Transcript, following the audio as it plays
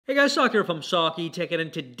Hey guys, Saki here from sakitech, and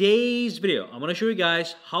in today's video, I'm going to show you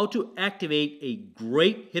guys how to activate a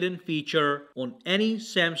great hidden feature on any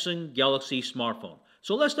Samsung Galaxy smartphone.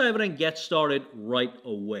 So let's dive in and get started right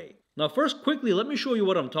away. Now first, quickly, let me show you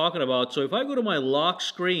what I'm talking about. So if I go to my lock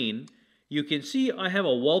screen, you can see I have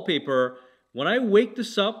a wallpaper. When I wake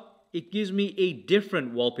this up, it gives me a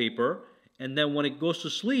different wallpaper, and then when it goes to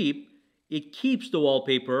sleep, it keeps the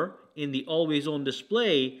wallpaper in the always on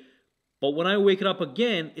display. But when I wake it up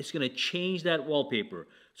again, it's going to change that wallpaper.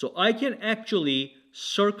 So I can actually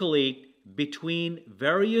circulate between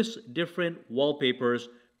various different wallpapers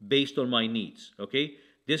based on my needs. Okay,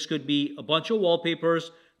 this could be a bunch of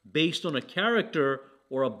wallpapers based on a character,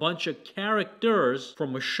 or a bunch of characters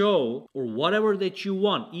from a show, or whatever that you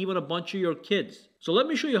want, even a bunch of your kids. So let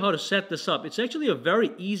me show you how to set this up. It's actually a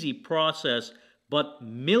very easy process, but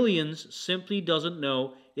millions simply doesn't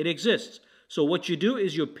know it exists. So what you do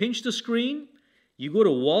is you pinch the screen, you go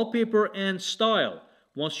to Wallpaper and Style.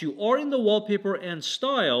 Once you are in the Wallpaper and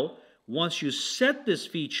Style, once you set this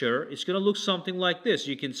feature, it's going to look something like this.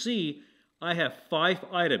 You can see I have 5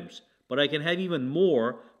 items, but I can have even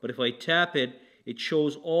more. But if I tap it, it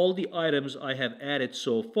shows all the items I have added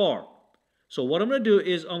so far. So what I'm going to do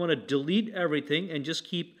is I'm going to delete everything and just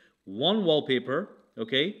keep one wallpaper.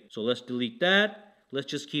 Okay, so let's delete that.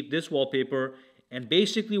 Let's just keep this wallpaper. And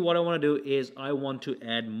basically what I want to do is I want to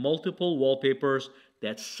add multiple wallpapers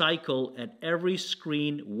that cycle at every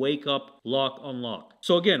screen wake up, lock, unlock.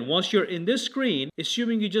 So again, once you're in this screen,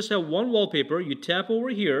 assuming you just have one wallpaper, you tap over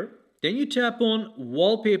here, then you tap on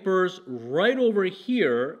wallpapers right over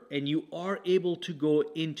here, and you are able to go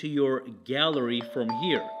into your gallery from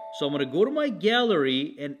here. So I'm going to go to my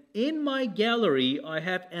gallery, and in my gallery I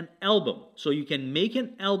have an album. So you can make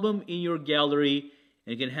an album in your gallery,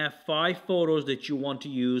 and you can have 5 photos that you want to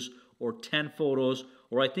use, or 10 photos,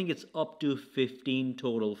 or I think it's up to 15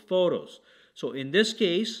 total photos. So in this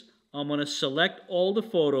case, I'm going to select all the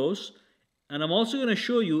photos, and I'm also going to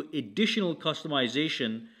show you additional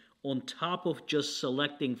customization on top of just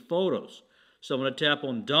selecting photos. So I'm going to tap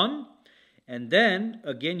on Done, and then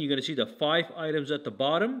again you're going to see the 5 items at the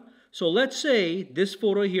bottom. So let's say this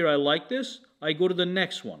photo here, I like this, I go to the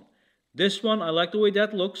next one. This one, I like the way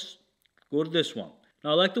that looks, go to this one.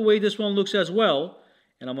 Now I like the way this one looks as well,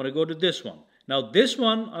 and I'm going to go to this one. Now this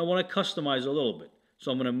one I want to customize a little bit.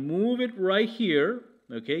 So I'm going to move it right here.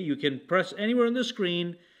 Okay, you can press anywhere on the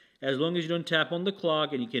screen as long as you don't tap on the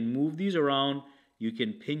clock, and you can move these around. You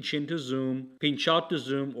can pinch in to zoom, pinch out to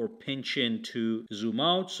zoom, or pinch in to zoom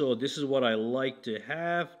out. So this is what I like to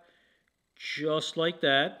have, just like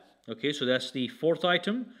that. Okay, so that's the 4th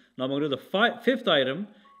item. Now I'm going to do the 5th item.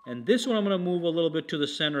 And this one I'm going to move a little bit to the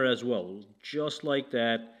center as well, just like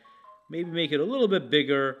that. Maybe make it a little bit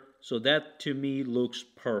bigger, so that to me looks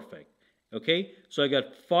perfect. Okay, so I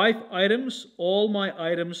got 5 items. All my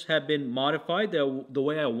items have been modified the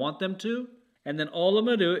way I want them to. And then all I'm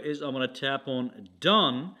going to do is I'm going to tap on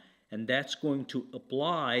Done, and that's going to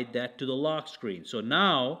apply that to the lock screen. So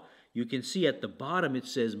now you can see at the bottom it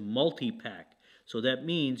says multi-pack. So that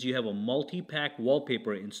means you have a multi-pack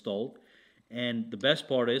wallpaper installed. And the best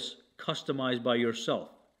part is customized by yourself.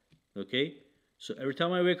 Okay, so every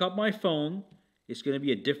time I wake up my phone, it's going to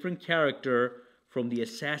be a different character from the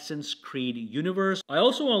Assassin's Creed universe. I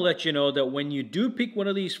also want to let you know that when you do pick one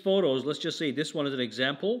of these photos, let's just say this one is an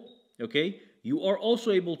example, okay, you are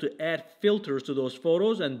also able to add filters to those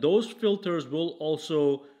photos, and those filters will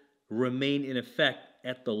also remain in effect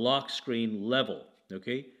at the lock screen level.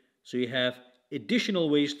 Okay, so you have additional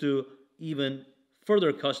ways to even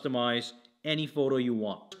further customize any photo you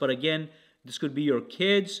want. But again, this could be your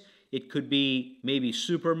kids, it could be maybe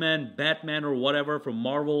Superman, Batman, or whatever from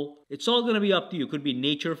Marvel. It's all going to be up to you. It could be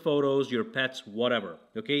nature photos, your pets, whatever.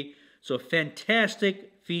 Okay, so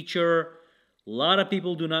fantastic feature. A lot of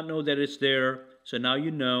people do not know that it's there, so now you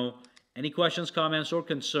know. Any questions, comments, or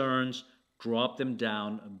concerns, drop them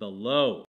down below.